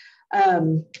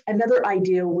 Another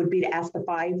idea would be to ask the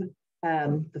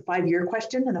 5-year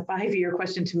question. And the 5-year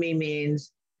question to me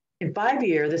means, in 5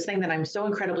 years, this thing that I'm so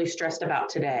incredibly stressed about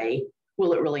today,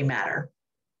 will it really matter?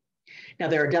 Now,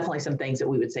 there are definitely some things that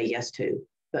we would say yes to,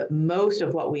 but most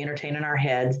of what we entertain in our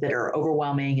heads that are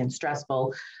overwhelming and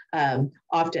stressful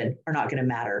often are not going to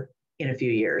matter in a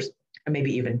few years, or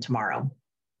maybe even tomorrow.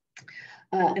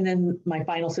 And then my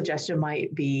final suggestion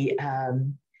might be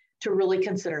to really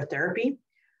consider therapy.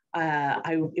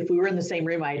 If we were in the same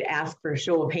room, I'd ask for a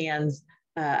show of hands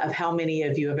of how many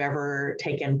of you have ever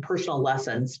taken personal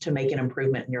lessons to make an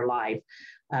improvement in your life.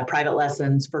 Private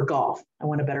lessons for golf. I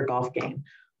want a better golf game.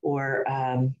 Or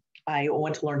I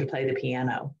want to learn to play the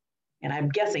piano. And I'm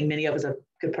guessing many of us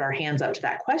could put our hands up to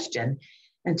that question.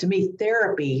 And to me,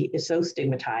 therapy is so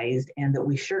stigmatized, and that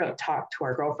we sure don't talk to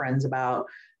our girlfriends about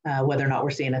whether or not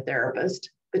we're seeing a therapist.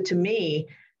 But to me,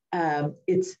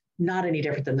 it's not any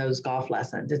different than those golf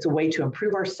lessons. It's a way to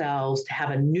improve ourselves, to have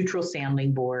a neutral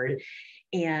sounding board.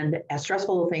 And as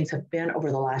stressful as things have been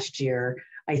over the last year,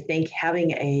 I think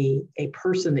having a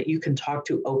person that you can talk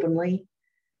to openly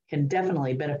can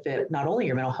definitely benefit not only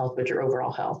your mental health, but your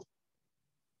overall health.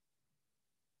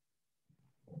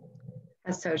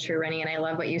 That's so true, Rennie. And I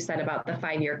love what you said about the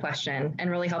 5-year question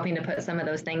and really helping to put some of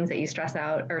those things that you stress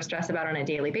about on a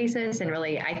daily basis, and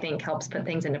really, I think, helps put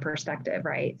things into perspective,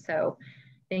 right? So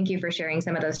thank you for sharing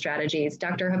some of those strategies.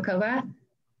 Dr. Hubkova?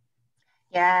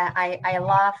 Yeah, I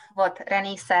love what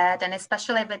Rennie said, and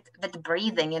especially with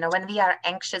breathing. You know, when we are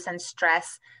anxious and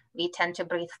stressed, we tend to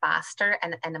breathe faster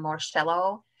and more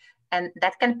shallow, and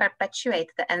that can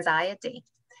perpetuate the anxiety.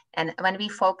 And when we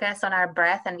focus on our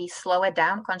breath and we slow it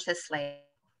down consciously,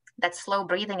 that slow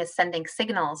breathing is sending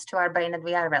signals to our brain that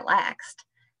we are relaxed.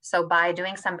 So by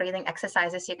doing some breathing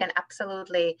exercises, you can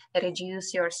absolutely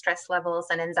reduce your stress levels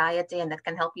and anxiety, and that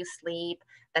can help you sleep.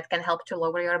 That can help to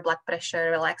lower your blood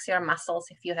pressure, relax your muscles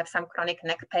if you have some chronic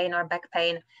neck pain or back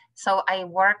pain. So I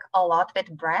work a lot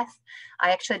with breath.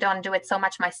 I actually don't do it so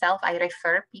much myself. I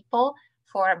refer people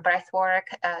for breath work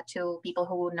to people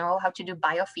who know how to do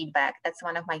biofeedback. That's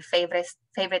one of my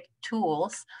favorite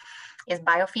tools is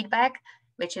biofeedback,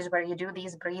 which is where you do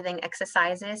these breathing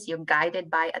exercises. You're guided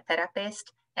by a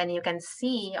therapist, and you can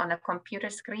see on a computer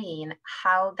screen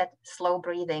how that slow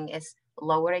breathing is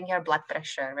lowering your blood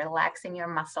pressure, relaxing your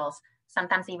muscles,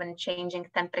 sometimes even changing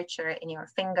temperature in your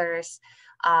fingers,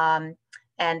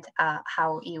 and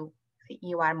how you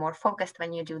are more focused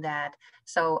when you do that.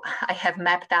 So I have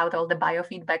mapped out all the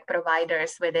biofeedback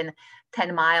providers within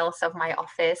 10 miles of my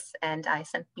office, and I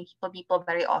send people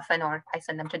very often, or I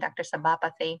send them to Dr.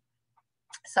 Sabapathy.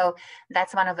 So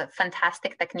that's one of the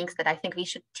fantastic techniques that I think we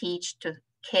should teach to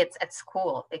kids at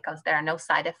school, because there are no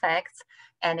side effects,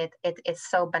 and it is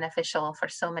so beneficial for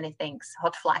so many things.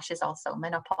 Hot flashes also,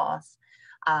 menopause.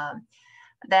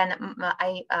 Then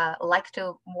I like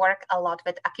to work a lot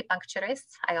with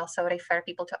acupuncturists. I also refer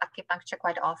people to acupuncture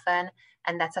quite often,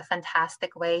 and that's a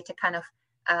fantastic way to kind of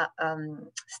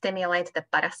stimulate the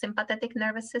parasympathetic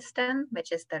nervous system,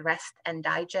 which is the rest and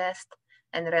digest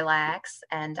and relax.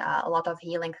 And a lot of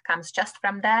healing comes just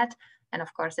from that. And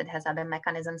of course, it has other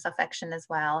mechanisms of action as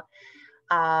well.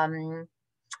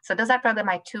 So those are probably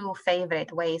my two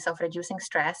favorite ways of reducing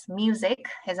stress. Music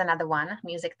is another one,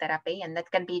 music therapy. And that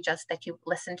can be just that you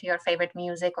listen to your favorite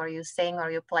music, or you sing,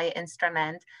 or you play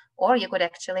instrument, or you could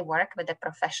actually work with a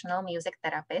professional music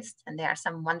therapist. And there are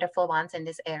some wonderful ones in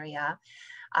this area.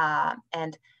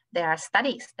 And there are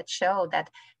studies that show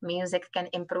that music can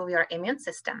improve your immune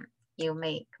system. You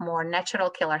make more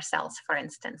natural killer cells, for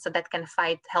instance, so that can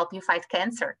help you fight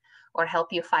cancer, or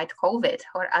help you fight COVID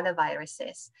or other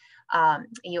viruses.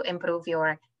 You improve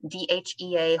your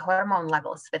DHEA hormone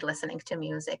levels with listening to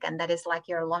music. And that is like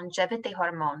your longevity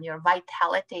hormone, your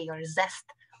vitality, your zest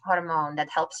hormone that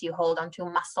helps you hold onto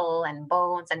muscle and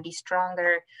bones and be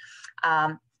stronger.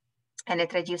 And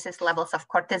it reduces levels of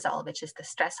cortisol, which is the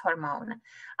stress hormone.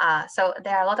 So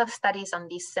there are a lot of studies on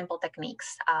these simple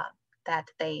techniques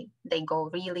that they go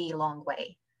really long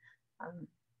way.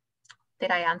 Did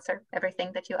I answer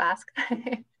everything that you asked?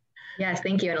 Yes,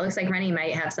 thank you. And it looks like Rennie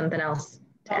might have something else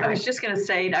to add. I was just going to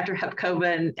say, Dr.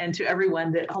 Hubkova, and to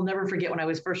everyone, that I'll never forget when I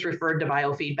was first referred to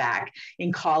biofeedback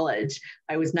in college.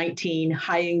 I was 19,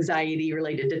 high anxiety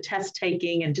related to test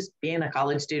taking and just being a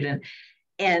college student.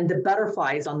 And the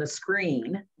butterflies on the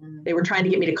screen, they were trying to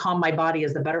get me to calm my body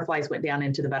as the butterflies went down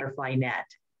into the butterfly net.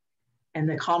 And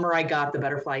the calmer I got, the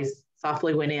butterflies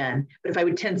softly went in. But if I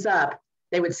would tense up,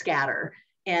 they would scatter.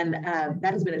 And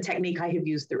that has been a technique I have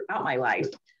used throughout my life,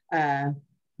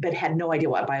 but had no idea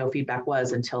what biofeedback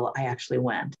was until I actually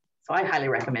went. So I highly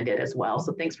recommend it as well.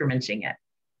 So thanks for mentioning it.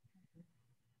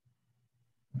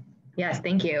 Yes,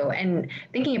 thank you. And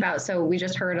thinking about, so we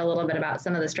just heard a little bit about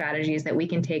some of the strategies that we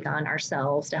can take on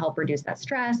ourselves to help reduce that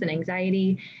stress and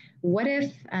anxiety. What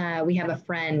if we have a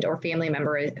friend or family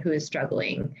member who is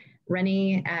struggling?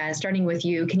 Rennie, starting with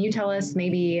you, can you tell us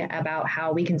maybe about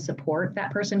how we can support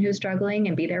that person who's struggling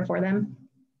and be there for them?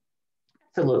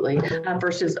 Absolutely.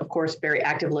 First is, of course, very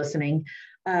active listening.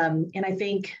 And I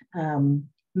think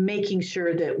making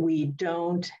sure that we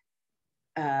don't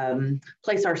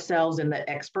place ourselves in the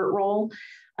expert role.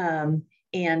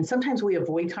 And sometimes we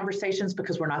avoid conversations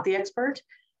because we're not the expert.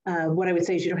 What I would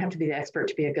say is you don't have to be the expert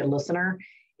to be a good listener.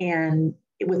 And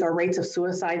with our rates of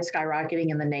suicide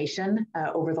skyrocketing in the nation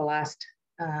over the last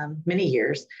many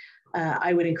years,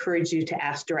 I would encourage you to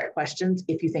ask direct questions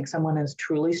if you think someone is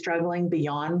truly struggling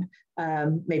beyond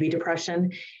maybe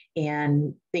depression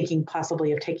and thinking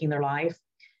possibly of taking their life.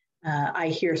 I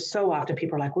hear so often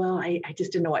people are like, well, I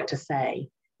just didn't know what to say.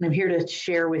 And I'm here to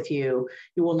share with you,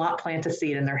 you will not plant a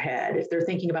seed in their head. If they're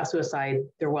thinking about suicide,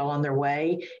 they're well on their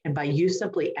way. And by you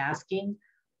simply asking,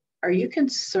 are you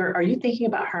concerned? Are you thinking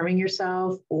about harming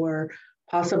yourself or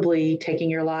possibly taking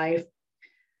your life?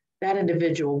 That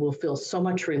individual will feel so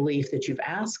much relief that you've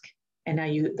asked. And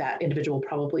now that individual will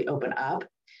probably open up.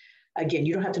 Again,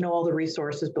 you don't have to know all the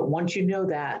resources, but once you know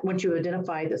that, once you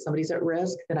identify that somebody's at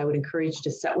risk, then I would encourage you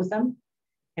to sit with them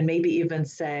and maybe even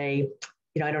say,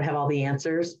 I don't have all the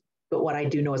answers, but what I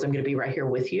do know is I'm going to be right here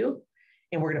with you,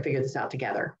 and we're going to figure this out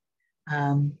together.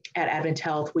 At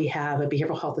AdventHealth, we have a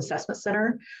behavioral health assessment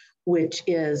center, which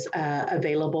is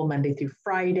available Monday through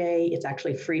Friday. It's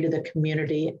actually free to the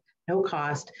community, no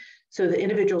cost. So the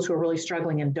individuals who are really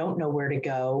struggling and don't know where to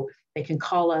go, they can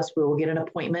call us. We will get an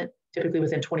appointment, typically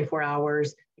within 24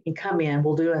 hours. You can come in,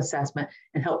 we'll do an assessment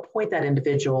and help point that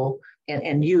individual.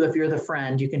 And you, if you're the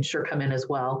friend, you can sure come in as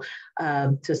well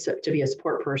to be a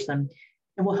support person,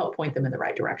 and we'll help point them in the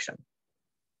right direction.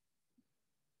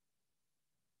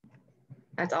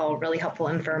 That's all really helpful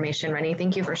information, Rennie.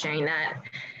 Thank you for sharing that.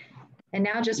 And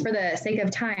now, just for the sake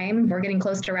of time, we're getting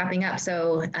close to wrapping up.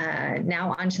 So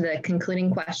now on to the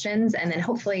concluding questions. And then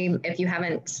hopefully, if you I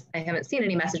haven't seen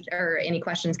any message or any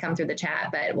questions come through the chat,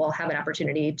 but we'll have an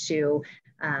opportunity to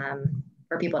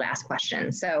for people to ask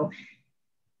questions. So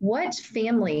what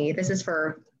family, this is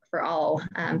for all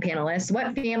panelists,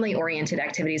 what family-oriented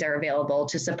activities are available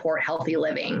to support healthy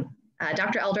living?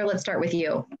 Dr. Elder, let's start with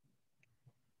you.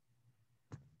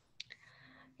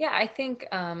 Yeah, I think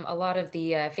a lot of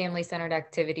the family-centered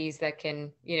activities that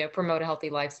can, promote a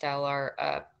healthy lifestyle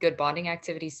are good bonding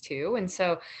activities too. And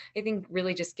so I think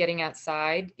really just getting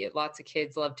outside, lots of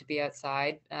kids love to be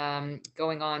outside,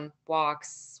 going on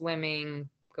walks, swimming,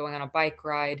 going on a bike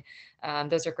ride.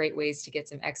 Those are great ways to get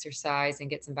some exercise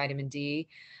and get some vitamin D.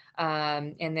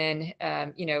 And then,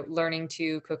 you know, learning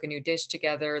to cook a new dish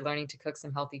together, learning to cook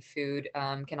some healthy food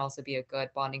can also be a good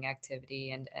bonding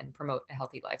activity and promote a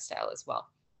healthy lifestyle as well.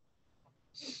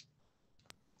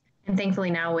 And thankfully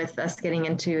now with us getting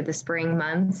into the spring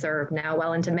months, or now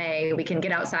well into May, we can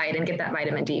get outside and get that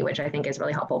vitamin D, which I think is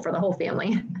really helpful for the whole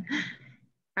family.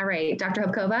 All right, Dr.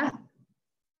 Hubkova.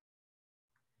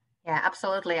 Yeah,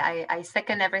 absolutely. I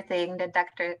second everything that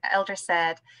Dr. Elder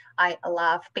said. I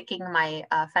love picking my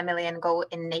family and go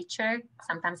in nature,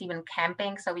 sometimes even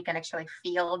camping, so we can actually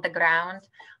feel the ground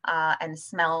and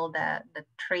smell the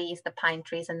trees, the pine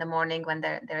trees in the morning when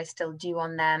there is still dew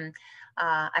on them.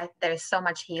 There is so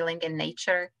much healing in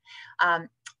nature.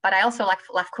 But I also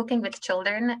love cooking with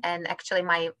children, and actually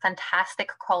my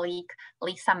fantastic colleague,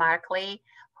 Lisa Markley,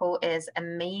 who is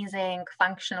amazing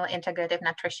functional integrative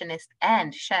nutritionist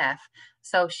and chef.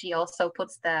 So she also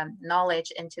puts the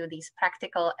knowledge into these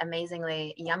practical,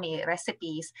 amazingly yummy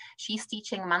recipes. She's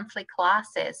teaching monthly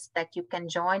classes that you can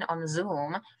join on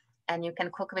Zoom, and you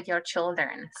can cook with your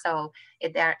children. So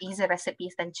there are easy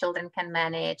recipes that children can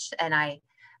manage. And I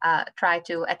try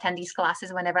to attend these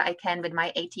classes whenever I can with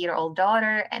my 8-year-old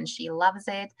daughter, and she loves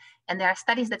it. And there are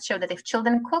studies that show that if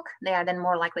children cook, they are then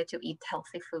more likely to eat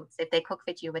healthy foods. If they cook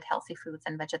with you with healthy foods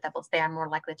and vegetables, they are more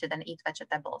likely to then eat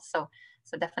vegetables. So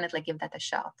definitely give that a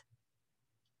shot.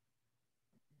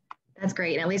 That's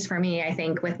great. And at least for me, I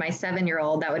think with my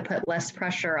 7-year-old, that would put less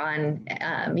pressure on,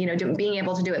 you know, being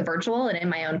able to do it virtual and in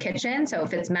my own kitchen. So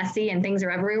if it's messy and things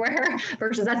are everywhere,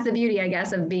 versus that's the beauty, I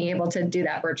guess, of being able to do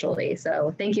that virtually.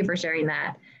 So thank you for sharing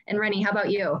that. And Rennie, how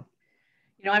about you?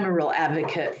 You know, I'm a real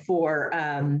advocate for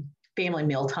family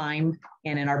mealtime,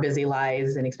 and in our busy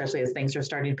lives, and especially as things are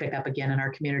starting to pick up again in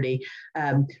our community,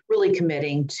 really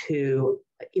committing to,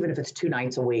 even if it's 2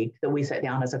 nights a week, that we sit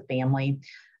down as a family.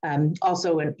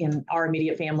 Also in our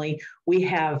immediate family, we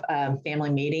have family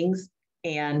meetings.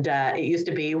 And it used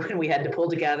to be when we had to pull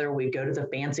together, we'd go to the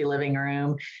fancy living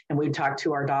room and we'd talk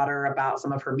to our daughter about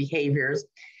some of her behaviors.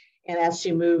 And as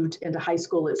she moved into high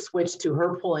school, it switched to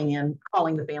her calling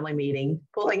the family meeting,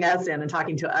 pulling us in and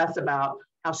talking to us about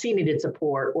how she needed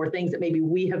support or things that maybe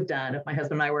we have done if my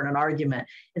husband and I were in an argument.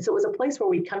 And so it was a place where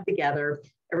we'd come together,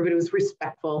 everybody was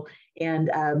respectful,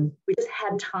 and we just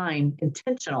had time,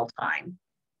 intentional time,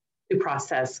 to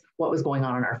process what was going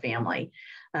on in our family.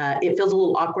 It feels a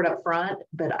little awkward up front,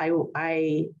 but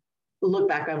I look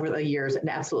back over the years and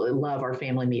absolutely love our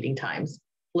family meeting times.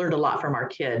 Learned a lot from our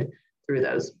kid through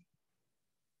those.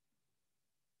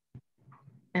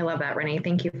 I love that, Rennie.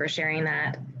 Thank you for sharing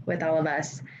that with all of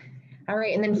us. All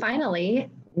right, and then finally,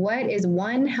 what is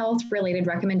one health-related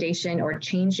recommendation or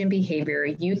change in behavior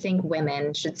you think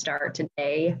women should start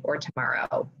today or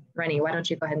tomorrow? Rennie, why don't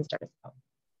you go ahead and start us out?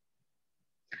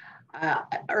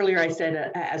 Earlier I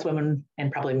said, as women, and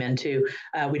probably men too,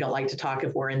 we don't like to talk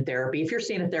if we're in therapy. If you're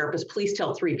seeing a therapist, please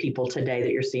tell 3 people today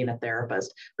that you're seeing a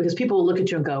therapist, because people will look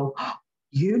at you and go, oh,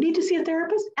 you need to see a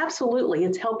therapist? Absolutely,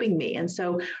 it's helping me. And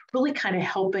so really kind of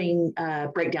helping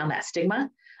break down that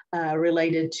stigma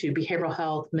related to behavioral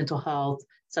health, mental health,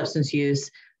 substance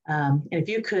use. And if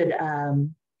you could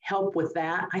help with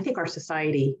that, I think our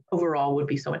society overall would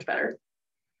be so much better.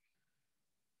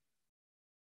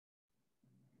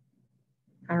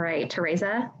 All right,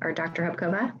 Tereza or Dr.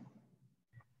 Hubkova?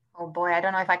 Oh boy, I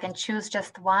don't know if I can choose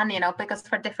just one, you know, because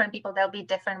for different people, there'll be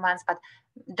different ones, but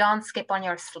don't skip on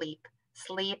your sleep.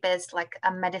 Sleep is like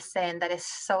a medicine that is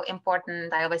so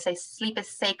important. I always say sleep is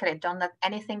sacred. Don't let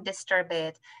anything disturb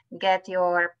it. Get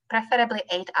your preferably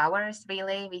 8 hours,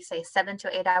 really. We say 7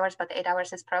 to 8 hours, but 8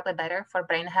 hours is probably better for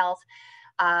brain health.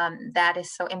 That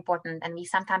is so important. And we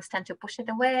sometimes tend to push it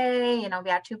away. You know,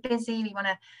 we are too busy. We want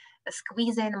to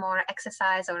squeeze in more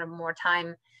exercise or more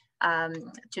time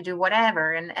to do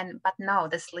whatever. But no,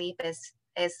 the sleep is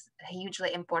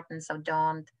hugely important. So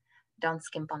don't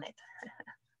skimp on it.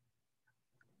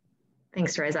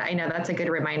 Thanks, Tereza. I know that's a good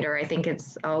reminder. I think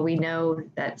we know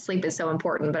that sleep is so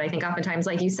important, but I think oftentimes,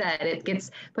 like you said, it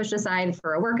gets pushed aside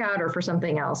for a workout or for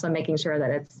something else. So making sure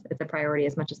that it's a priority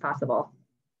as much as possible.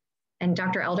 And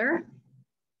Dr. Elder?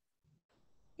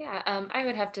 Yeah, I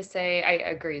would have to say, I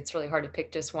agree, it's really hard to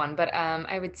pick just one, but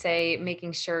I would say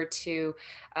making sure to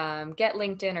get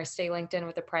linked in or stay linked in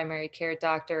with a primary care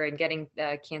doctor and getting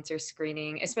cancer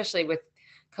screening, especially with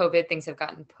COVID, things have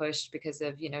gotten pushed because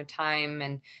of, time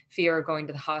and fear of going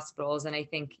to the hospitals. And I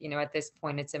think, at this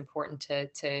point, it's important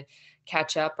to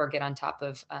catch up or get on top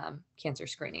of cancer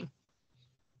screening.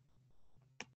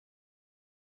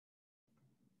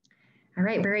 All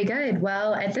right, very good.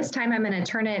 Well, at this time, I'm going to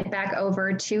turn it back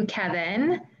over to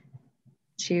Kevin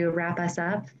to wrap us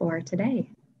up for today.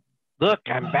 Look,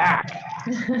 I'm back.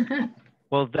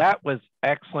 Well, that was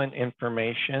excellent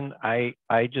information. I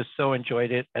just so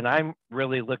enjoyed it. And I'm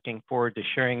really looking forward to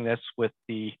sharing this with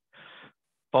the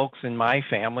folks in my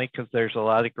family, because there's a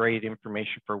lot of great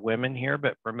information for women here,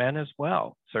 but for men as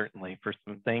well, certainly, for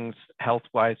some things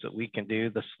health-wise that we can do.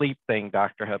 The sleep thing,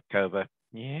 Dr. Hubkova.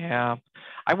 Yeah,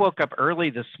 I woke up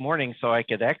early this morning so I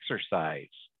could exercise.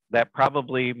 That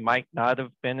probably might not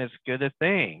have been as good a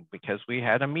thing because we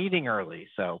had a meeting early.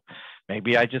 So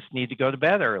maybe I just need to go to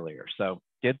bed earlier. So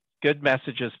good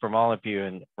messages from all of you.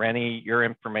 And Rennie, your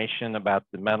information about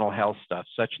the mental health stuff,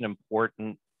 such an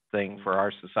important thing for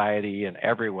our society and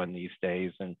everyone these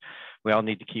days. And we all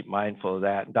need to keep mindful of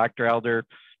that. And Dr. Elder,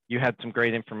 you had some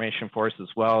great information for us as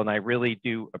well. And I really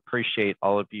do appreciate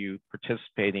all of you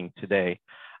participating today.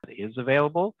 It is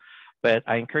available, but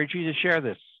I encourage you to share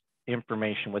this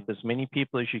information with as many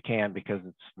people as you can, because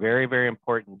it's very, very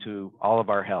important to all of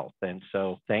our health. And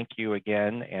so thank you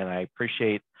again. And I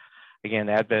appreciate, again,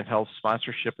 AdventHealth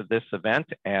sponsorship of this event.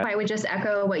 And I would just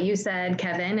echo what you said,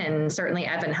 Kevin, and certainly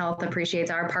AdventHealth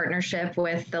appreciates our partnership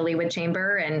with the Leawood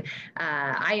Chamber. And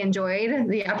I enjoyed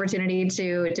the opportunity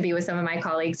to be with some of my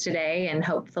colleagues today, and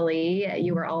hopefully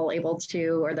you were all able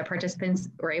to, or the participants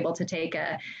were able to take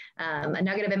a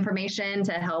nugget of information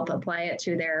to help apply it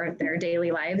to their daily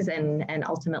lives and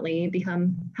ultimately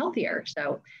become healthier.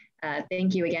 So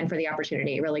thank you again for the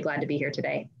opportunity. Really glad to be here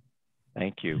today.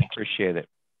 Thank you. Appreciate it.